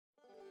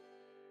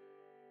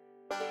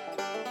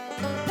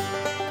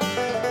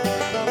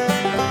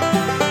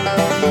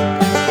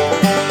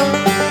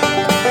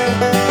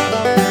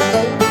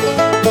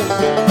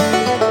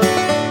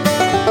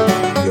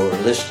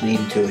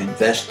to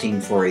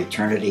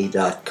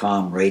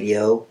InvestingForEternity.com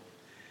radio,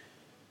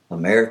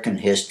 American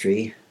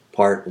History,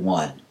 Part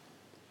 1.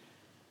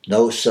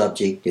 No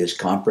subject is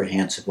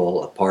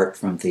comprehensible apart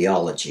from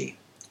theology.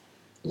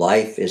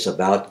 Life is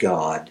about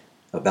God,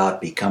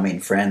 about becoming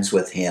friends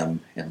with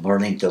Him and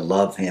learning to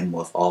love Him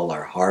with all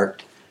our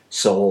heart,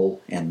 soul,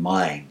 and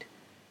mind,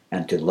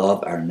 and to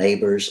love our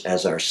neighbors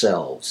as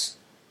ourselves.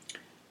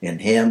 In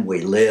Him we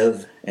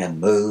live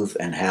and move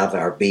and have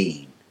our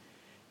being.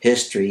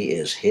 History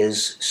is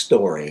His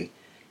story,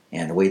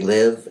 and we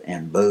live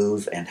and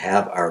move and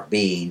have our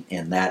being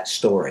in that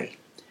story.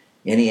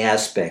 Any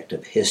aspect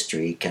of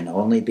history can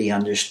only be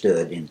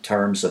understood in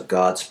terms of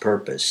God's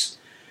purpose,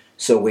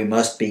 so we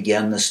must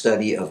begin the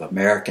study of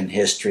American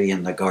history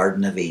in the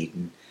Garden of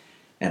Eden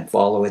and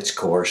follow its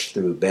course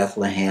through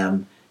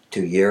Bethlehem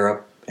to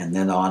Europe and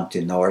then on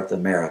to North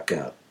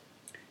America.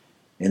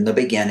 In the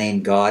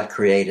beginning, God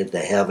created the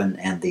heaven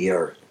and the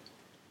earth.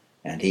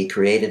 And He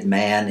created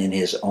man in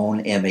His own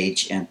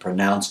image and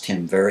pronounced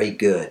him very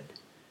good.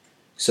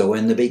 So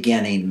in the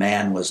beginning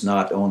man was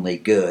not only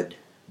good,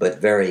 but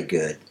very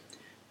good.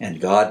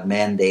 And God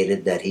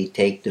mandated that he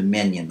take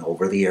dominion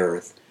over the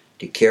earth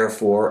to care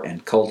for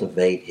and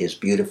cultivate His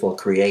beautiful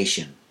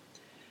creation.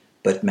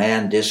 But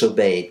man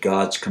disobeyed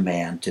God's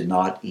command to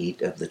not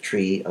eat of the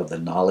tree of the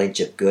knowledge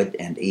of good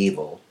and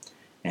evil,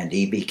 and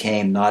he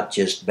became not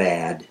just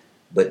bad,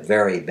 but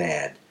very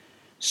bad.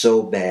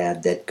 So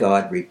bad that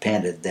God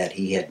repented that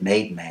He had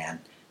made man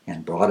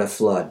and brought a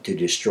flood to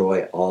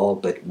destroy all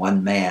but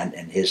one man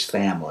and his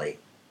family.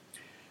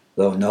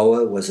 Though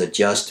Noah was a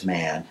just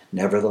man,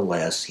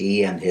 nevertheless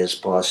he and his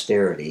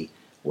posterity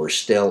were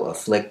still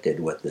afflicted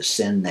with the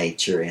sin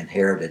nature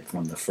inherited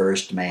from the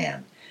first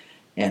man,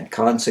 and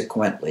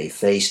consequently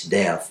faced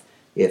death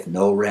if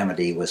no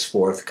remedy was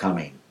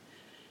forthcoming.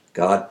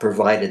 God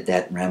provided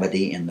that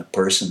remedy in the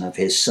person of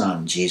His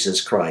Son, Jesus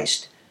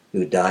Christ,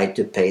 who died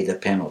to pay the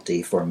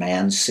penalty for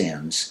man's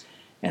sins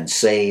and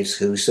saves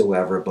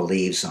whosoever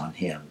believes on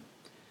Him.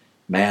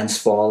 Man's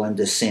fall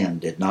into sin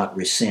did not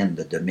rescind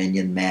the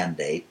dominion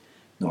mandate,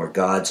 nor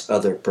God's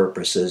other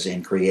purposes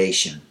in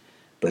creation,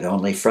 but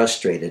only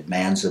frustrated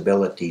man's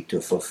ability to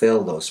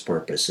fulfill those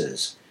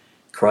purposes.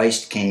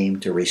 Christ came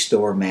to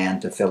restore man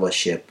to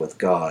fellowship with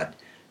God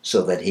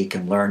so that he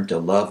can learn to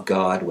love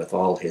God with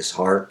all his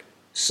heart,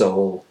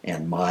 soul,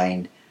 and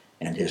mind,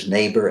 and his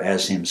neighbor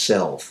as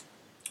himself,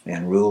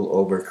 and rule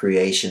over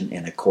creation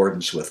in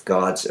accordance with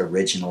God's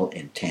original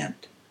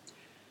intent.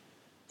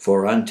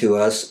 For unto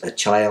us a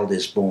child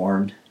is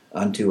born,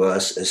 unto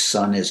us a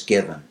son is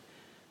given,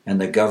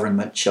 and the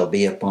government shall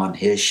be upon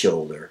His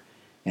shoulder,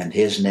 and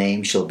His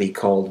name shall be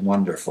called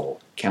Wonderful,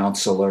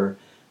 Counselor,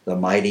 the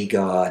Mighty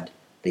God,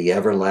 the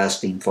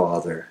Everlasting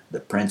Father, the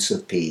Prince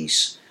of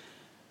Peace.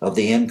 Of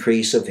the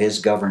increase of His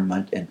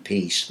government and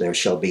peace there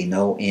shall be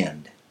no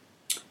end.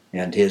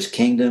 And His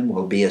kingdom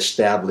will be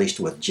established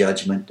with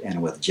judgment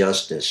and with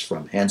justice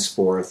from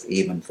henceforth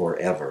even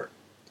forever.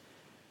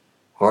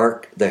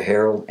 Hark the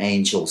herald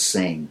angels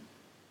sing,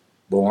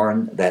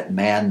 born that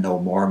man no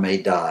more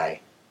may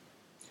die.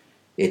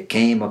 It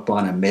came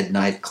upon a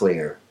midnight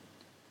clear.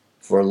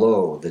 For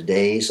lo, the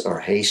days are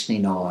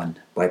hastening on,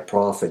 by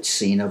prophets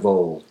seen of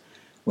old,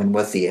 when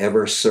with the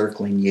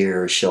ever-circling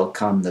years shall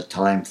come the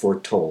time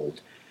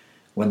foretold,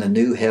 when the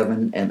new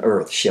heaven and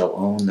earth shall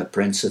own the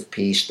Prince of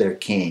Peace their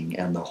King,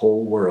 and the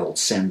whole world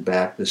send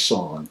back the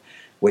song,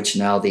 which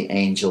now the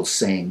angels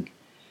sing.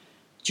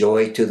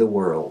 Joy to the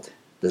world,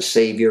 the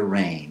Savior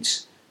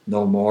reigns,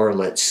 no more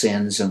let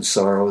sins and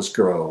sorrows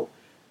grow,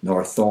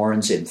 nor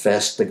thorns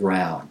infest the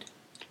ground.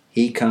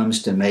 He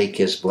comes to make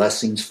His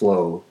blessings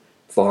flow,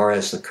 far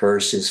as the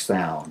curse is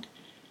found.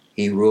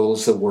 He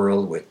rules the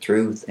world with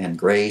truth and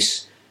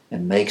grace,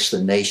 and makes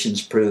the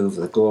nations prove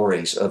the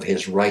glories of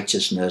His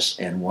righteousness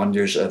and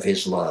wonders of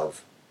His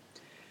love.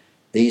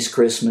 These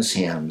Christmas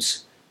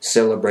hymns,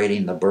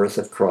 celebrating the birth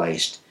of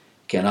Christ,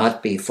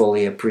 cannot be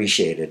fully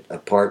appreciated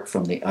apart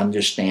from the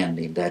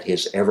understanding that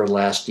His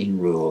everlasting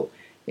rule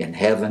in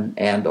heaven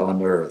and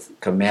on earth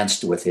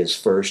commenced with His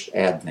first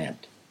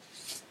advent.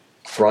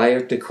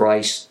 Prior to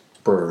Christ's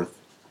birth,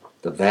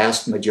 the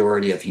vast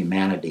majority of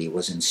humanity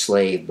was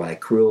enslaved by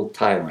cruel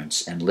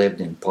tyrants and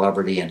lived in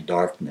poverty and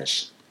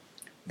darkness.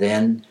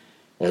 Then,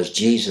 as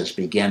Jesus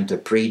began to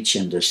preach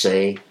and to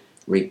say,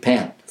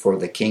 "Repent, for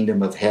the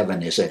kingdom of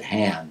heaven is at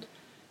hand,"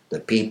 the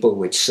people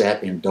which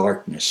sat in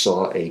darkness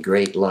saw a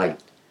great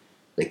light.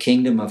 The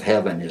kingdom of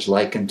heaven is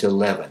like unto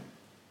leaven,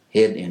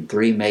 hid in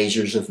 3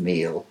 measures of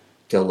meal,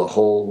 till the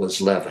whole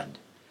was leavened.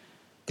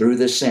 Through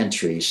the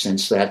centuries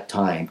since that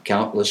time,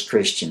 countless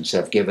Christians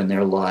have given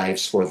their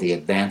lives for the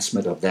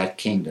advancement of that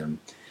kingdom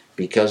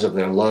because of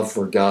their love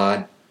for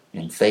God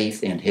and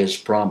faith in His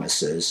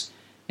promises,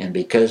 and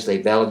because they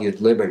valued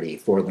liberty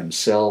for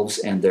themselves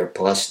and their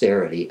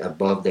posterity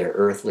above their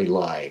earthly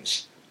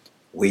lives.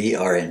 We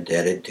are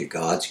indebted to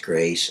God's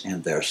grace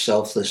and their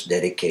selfless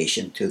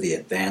dedication to the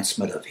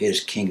advancement of His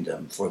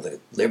kingdom for the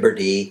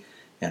liberty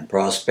and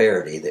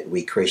prosperity that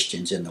we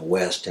Christians in the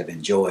West have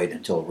enjoyed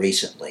until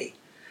recently.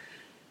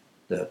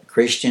 The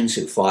Christians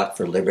who fought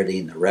for liberty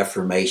in the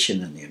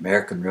Reformation and the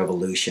American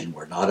Revolution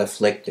were not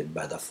afflicted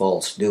by the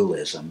false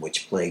dualism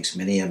which plagues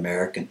many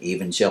American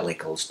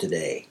evangelicals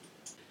today.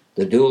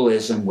 The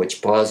dualism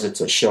which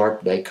posits a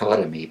sharp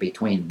dichotomy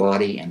between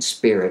body and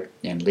spirit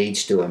and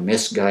leads to a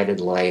misguided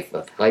life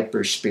of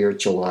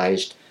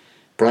hyper-spiritualized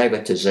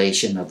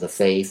privatization of the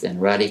faith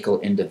and radical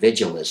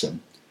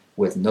individualism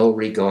with no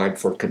regard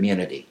for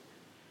community.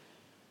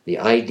 The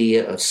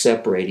idea of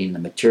separating the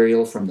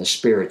material from the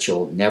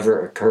spiritual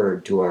never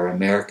occurred to our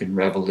American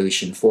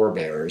Revolution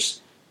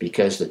forebears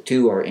because the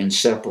two are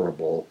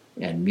inseparable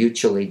and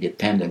mutually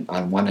dependent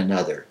on one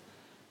another.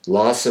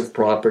 Loss of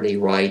property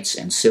rights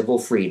and civil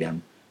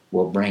freedom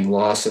will bring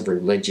loss of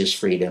religious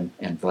freedom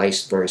and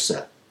vice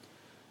versa.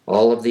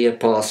 All of the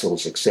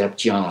apostles except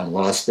John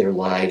lost their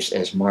lives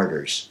as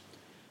martyrs.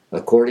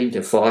 According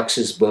to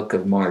Fox's Book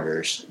of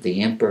Martyrs,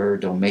 the Emperor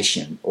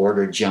Domitian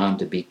ordered John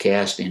to be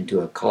cast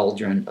into a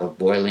cauldron of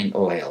boiling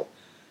oil,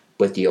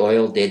 but the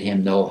oil did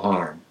him no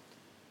harm.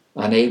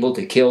 Unable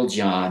to kill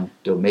John,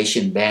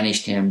 Domitian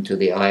banished him to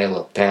the Isle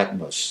of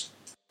Patmos.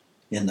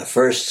 In the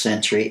 1st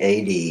century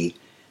A.D.,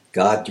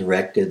 God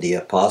directed the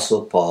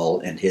Apostle Paul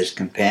and his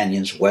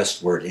companions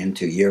westward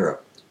into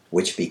Europe,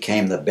 which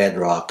became the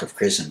bedrock of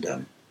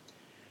Christendom.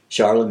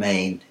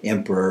 Charlemagne,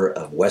 emperor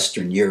of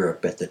Western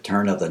Europe at the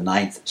turn of the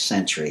 9th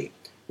century,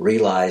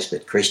 realized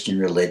that Christian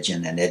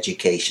religion and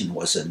education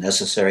was a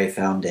necessary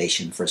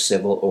foundation for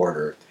civil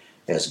order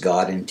as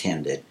God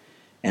intended,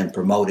 and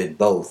promoted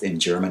both in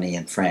Germany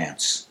and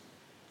France.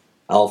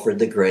 Alfred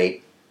the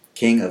Great,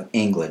 King of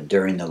England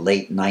during the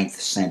late 9th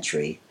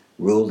century,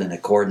 ruled in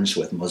accordance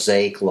with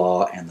Mosaic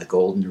law and the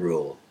Golden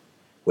Rule,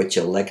 which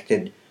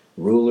elected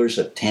rulers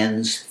of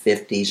tens,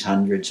 fifties,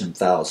 hundreds, and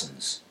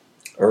thousands.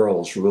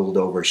 Earls ruled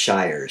over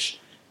shires,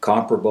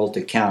 comparable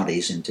to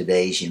counties in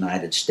today's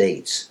United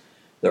States.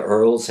 The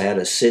earls had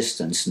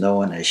assistants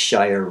known as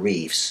shire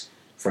reefs,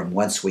 from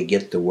whence we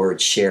get the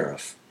word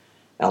sheriff.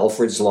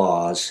 Alfred's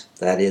laws,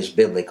 that is,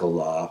 biblical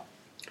law,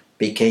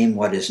 became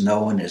what is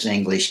known as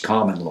English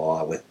common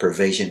law, with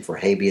provision for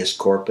habeas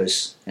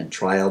corpus and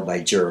trial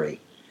by jury.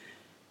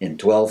 In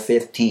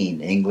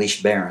 1215,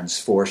 English barons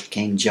forced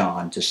King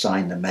John to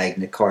sign the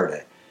Magna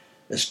Carta,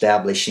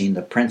 establishing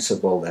the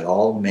principle that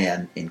all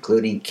men,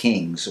 including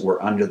kings,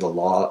 were under the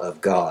law of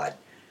God.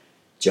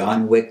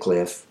 John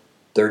Wycliffe,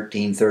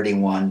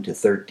 1331 to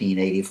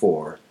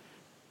 1384,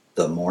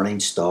 the morning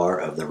star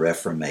of the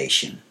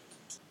Reformation,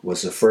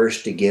 was the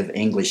first to give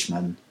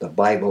Englishmen the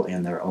Bible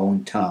in their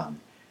own tongue.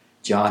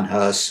 John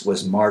Huss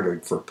was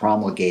martyred for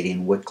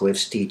promulgating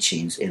Wycliffe's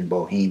teachings in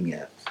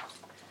Bohemia.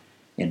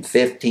 In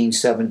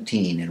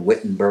 1517, in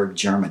Wittenberg,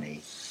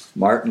 Germany,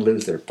 Martin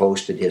Luther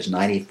posted his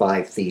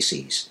 95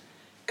 Theses,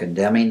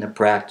 condemning the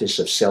practice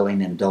of selling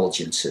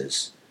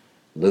indulgences.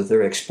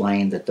 Luther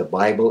explained that the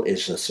Bible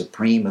is the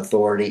supreme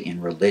authority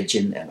in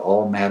religion and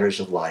all matters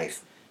of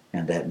life,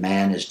 and that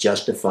man is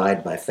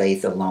justified by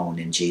faith alone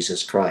in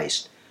Jesus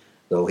Christ,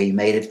 though he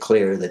made it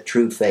clear that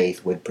true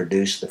faith would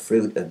produce the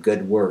fruit of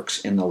good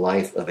works in the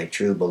life of a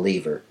true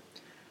believer.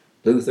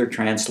 Luther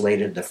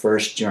translated the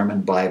first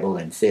German Bible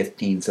in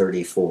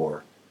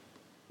 1534.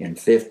 In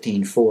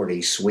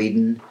 1540,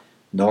 Sweden,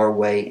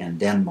 Norway, and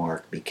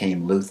Denmark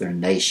became Lutheran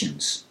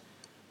nations.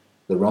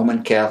 The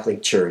Roman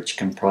Catholic Church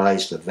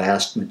comprised the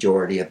vast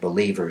majority of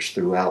believers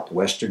throughout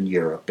Western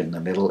Europe in the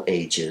Middle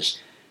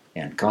Ages,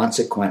 and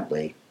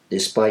consequently,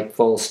 despite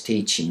false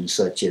teachings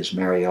such as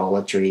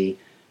Mariolatry,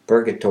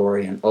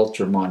 purgatory, and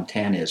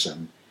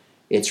ultramontanism,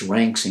 its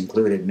ranks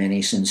included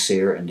many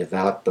sincere and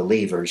devout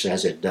believers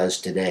as it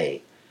does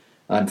today.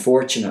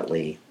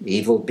 Unfortunately,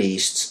 evil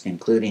beasts,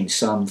 including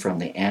some from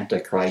the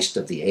Antichrist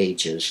of the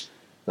ages,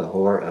 the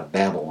whore of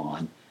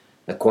Babylon,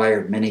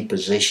 acquired many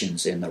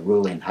positions in the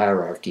ruling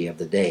hierarchy of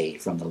the day,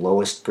 from the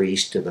lowest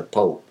priest to the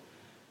Pope.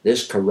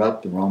 This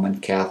corrupt Roman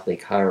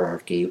Catholic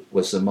hierarchy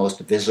was the most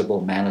visible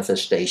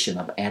manifestation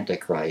of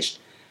Antichrist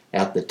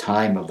at the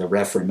time of the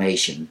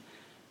Reformation,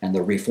 and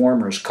the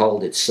Reformers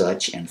called it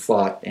such and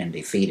fought and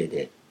defeated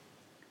it.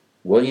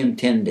 William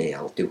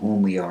Tyndale, to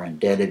whom we are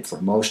indebted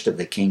for most of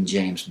the King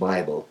James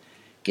Bible,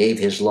 gave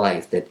his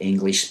life that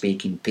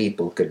English-speaking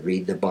people could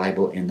read the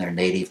Bible in their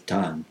native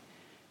tongue.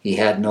 He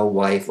had no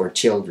wife or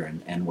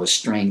children and was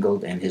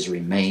strangled and his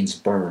remains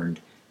burned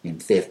in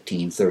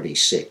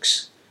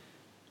 1536.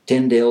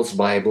 Tyndale's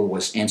Bible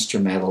was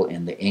instrumental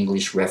in the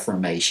English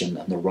Reformation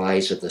and the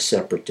rise of the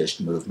separatist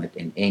movement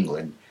in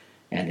England,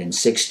 and in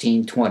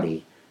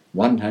 1620,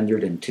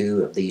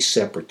 102 of these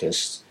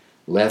separatists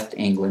left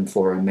England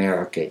for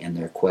America in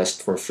their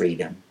quest for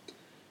freedom.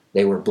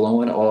 They were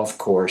blown off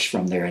course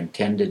from their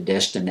intended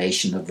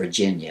destination of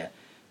Virginia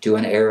to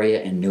an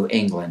area in New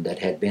England that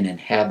had been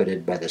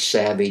inhabited by the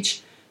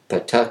savage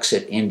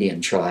Patuxet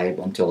Indian tribe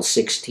until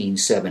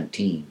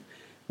 1617,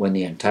 when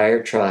the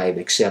entire tribe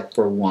except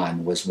for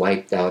one was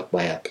wiped out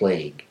by a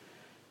plague.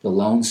 The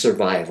lone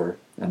survivor,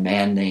 a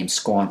man named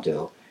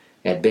Squanto,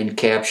 had been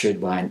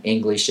captured by an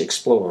English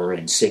explorer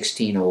in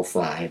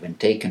 1605 and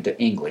taken to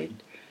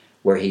England,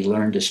 where he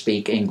learned to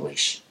speak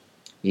English.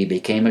 He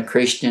became a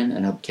Christian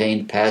and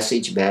obtained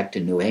passage back to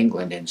New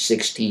England in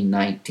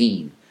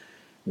 1619,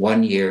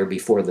 1 year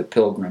before the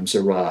Pilgrims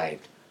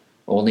arrived,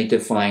 only to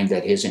find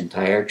that his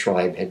entire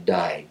tribe had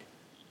died.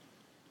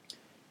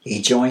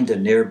 He joined the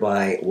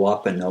nearby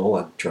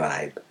Wampanoag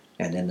tribe,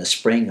 and in the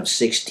spring of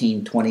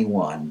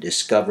 1621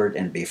 discovered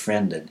and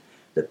befriended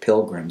the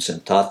Pilgrims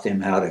and taught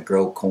them how to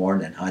grow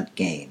corn and hunt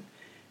game,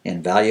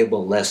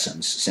 invaluable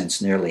lessons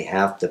since nearly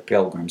half the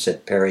Pilgrims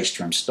had perished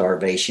from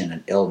starvation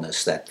and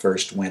illness that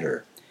first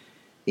winter.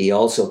 He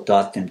also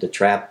taught them to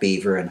trap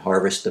beaver and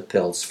harvest the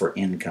pelts for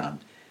income,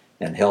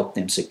 and helped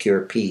them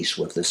secure peace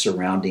with the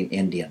surrounding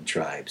Indian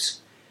tribes.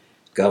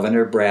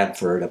 Governor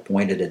Bradford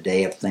appointed a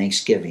day of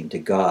thanksgiving to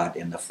God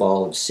in the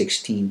fall of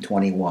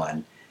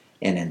 1621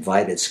 and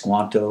invited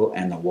Squanto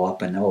and the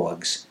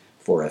Wampanoags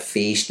for a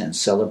feast and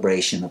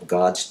celebration of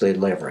God's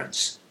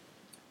deliverance.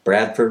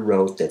 Bradford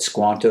wrote that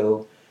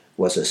Squanto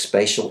was a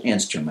special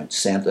instrument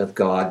sent of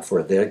God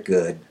for their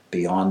good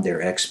beyond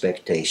their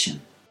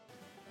expectation.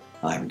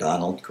 I'm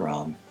Donald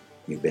Crumb.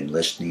 You've been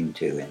listening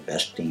to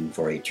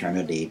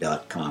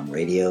InvestingForEternity.com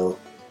Radio,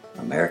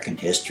 American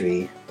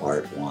History,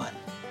 Part 1.